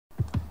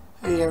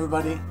Hey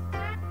everybody,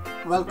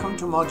 welcome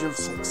to Module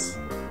 6.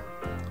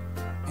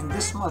 In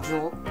this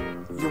module,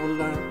 you will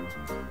learn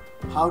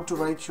how to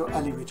write your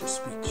elevator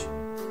speech.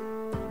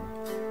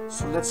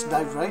 So let's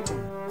dive right in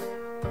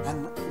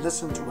and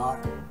listen to our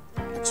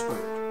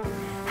expert.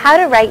 How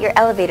to write your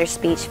elevator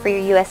speech for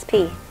your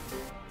USP.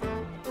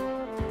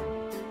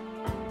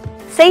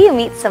 Say you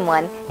meet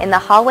someone in the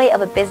hallway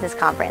of a business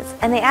conference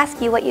and they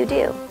ask you what you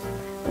do.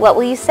 What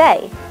will you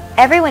say?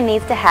 Everyone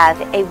needs to have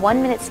a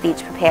 1-minute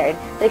speech prepared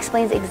that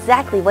explains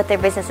exactly what their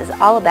business is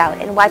all about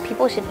and why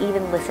people should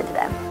even listen to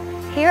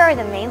them. Here are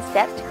the main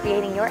steps to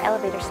creating your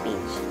elevator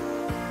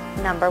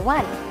speech. Number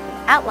 1.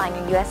 Outline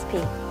your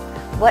USP.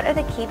 What are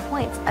the key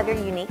points of your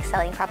unique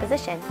selling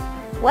proposition?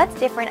 What's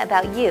different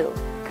about you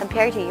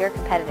compared to your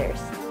competitors?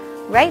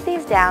 Write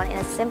these down in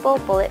a simple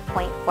bullet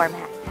point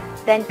format.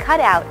 Then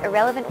cut out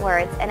irrelevant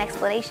words and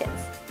explanations.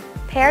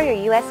 Pare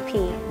your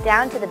USP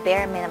down to the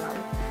bare minimum,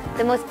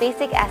 the most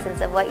basic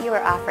essence of what you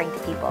are offering to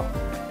people.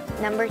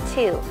 Number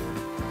 2.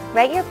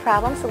 Write your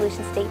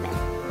problem-solution statement.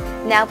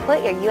 Now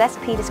put your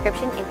USP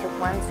description into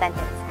one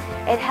sentence.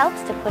 It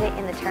helps to put it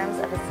in the terms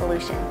of a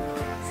solution,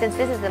 since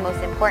this is the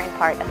most important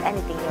part of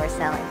anything you are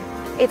selling.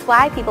 It's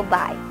why people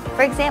buy.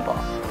 For example,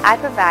 I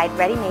provide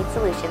ready-made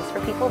solutions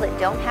for people that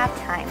don't have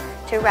time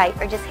to write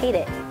or just hate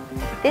it.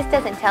 This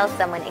doesn't tell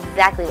someone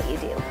exactly what you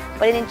do,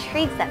 but it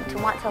intrigues them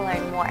to want to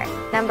learn more.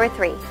 Number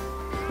 3.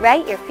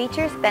 Write your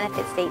features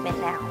benefit statement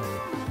now.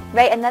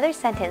 Write another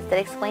sentence that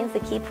explains the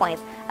key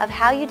points of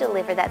how you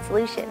deliver that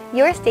solution.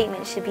 Your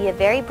statement should be a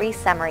very brief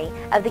summary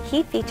of the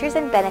key features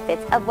and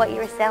benefits of what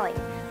you are selling.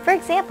 For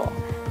example,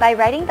 by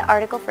writing the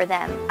article for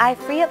them, I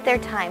free up their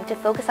time to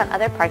focus on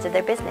other parts of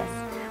their business.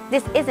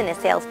 This isn't a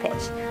sales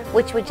pitch,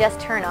 which would just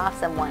turn off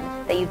someone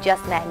that you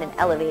just met in an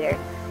elevator.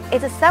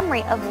 It's a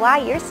summary of why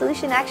your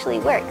solution actually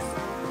works.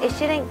 It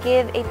shouldn't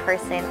give a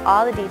person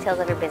all the details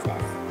of your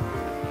business.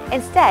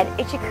 Instead,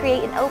 it should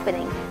create an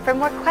opening for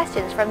more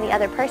questions from the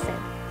other person.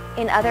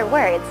 In other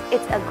words,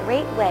 it's a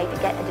great way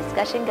to get a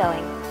discussion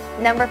going.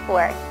 Number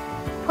 4,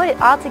 put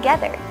it all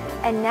together.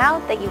 And now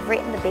that you've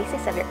written the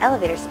basics of your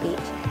elevator speech,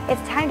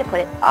 it's time to put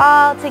it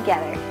all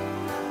together.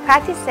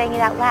 Practice saying it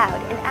out loud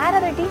and add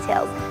other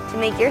details to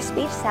make your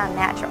speech sound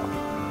natural.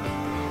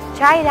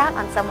 Try it out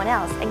on someone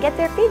else and get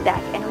their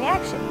feedback and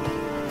reaction.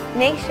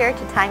 Make sure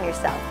to time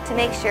yourself to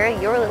make sure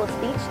your little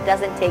speech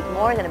doesn't take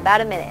more than about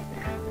a minute.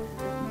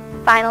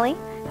 Finally,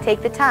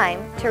 take the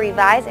time to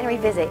revise and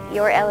revisit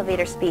your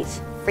elevator speech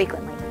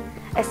frequently,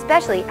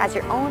 especially as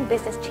your own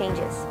business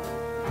changes.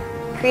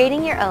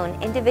 Creating your own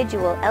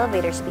individual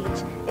elevator speech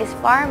is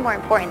far more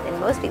important than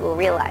most people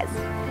realize.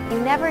 You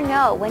never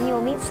know when you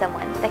will meet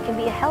someone that can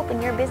be a help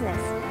in your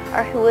business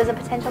or who is a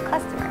potential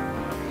customer.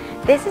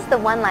 This is the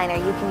one-liner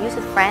you can use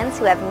with friends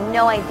who have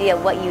no idea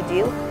what you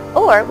do,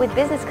 or with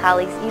business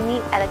colleagues you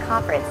meet at a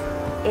conference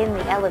in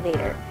the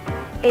elevator.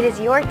 It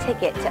is your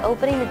ticket to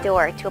opening the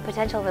door to a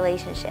potential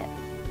relationship.